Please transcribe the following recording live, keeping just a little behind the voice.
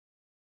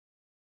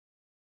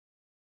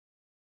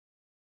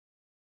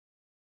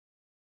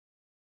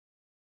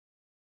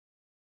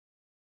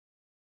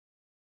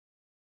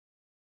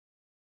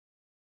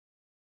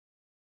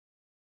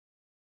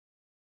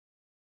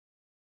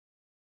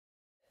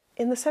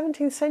In the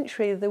 17th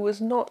century, there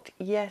was not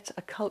yet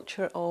a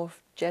culture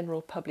of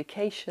general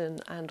publication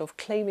and of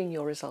claiming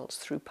your results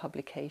through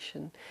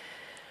publication.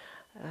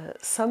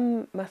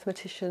 Some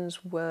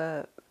mathematicians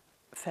were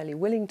fairly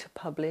willing to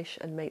publish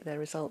and make their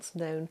results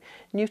known.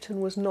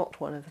 Newton was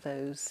not one of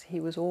those. He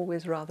was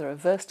always rather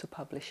averse to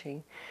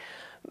publishing.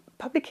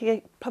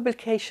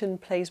 Publication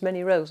plays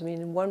many roles. I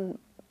mean, one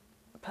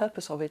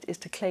purpose of it is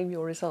to claim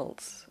your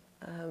results,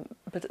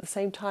 but at the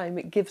same time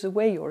it gives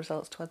away your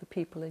results to other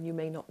people, and you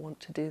may not want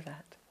to do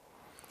that.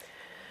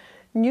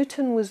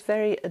 Newton was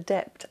very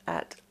adept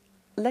at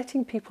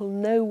letting people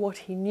know what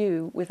he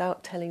knew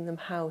without telling them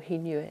how he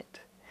knew it.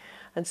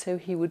 And so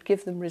he would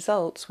give them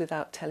results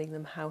without telling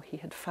them how he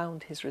had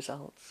found his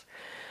results.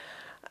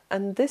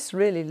 And this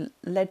really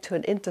led to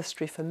an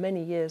industry for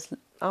many years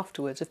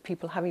afterwards of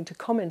people having to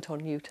comment on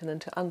Newton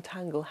and to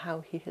untangle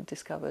how he had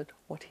discovered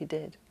what he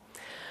did.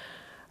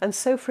 And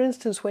so, for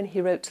instance, when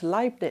he wrote to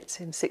Leibniz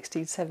in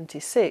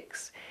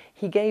 1676,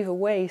 he gave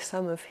away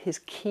some of his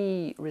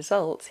key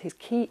results, his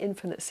key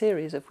infinite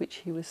series of which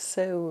he was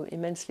so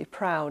immensely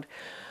proud.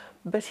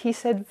 But he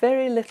said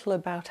very little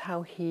about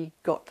how he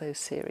got those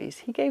series.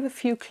 He gave a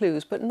few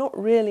clues, but not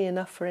really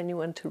enough for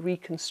anyone to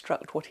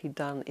reconstruct what he'd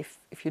done if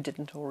you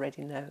didn't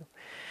already know.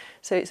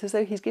 So it's as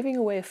though he's giving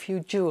away a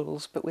few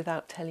jewels, but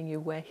without telling you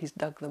where he's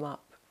dug them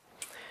up.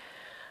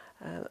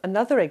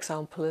 Another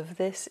example of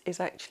this is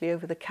actually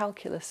over the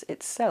calculus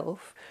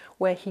itself,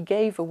 where he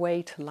gave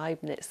away to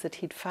Leibniz that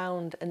he'd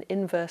found an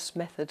inverse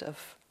method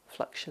of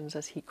fluxions,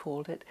 as he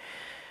called it.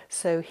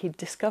 So he'd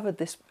discovered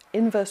this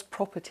inverse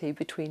property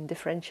between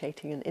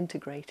differentiating and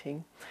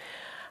integrating.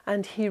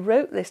 And he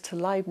wrote this to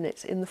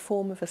Leibniz in the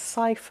form of a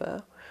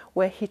cipher,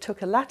 where he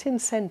took a Latin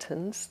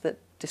sentence that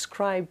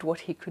described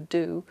what he could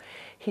do.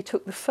 He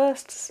took the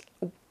first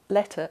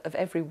letter of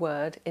every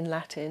word in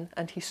Latin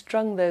and he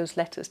strung those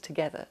letters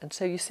together, and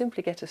so you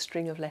simply get a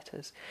string of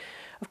letters.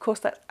 Of course,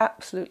 that's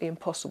absolutely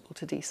impossible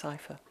to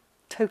decipher,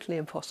 totally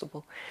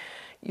impossible.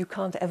 You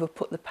can't ever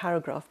put the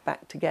paragraph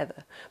back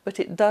together, but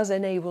it does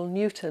enable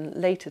Newton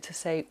later to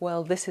say,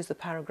 well, this is the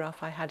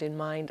paragraph I had in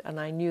mind and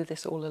I knew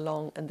this all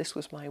along and this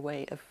was my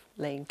way of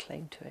laying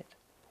claim to it.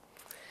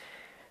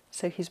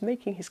 So he's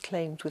making his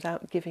claims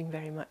without giving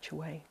very much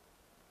away.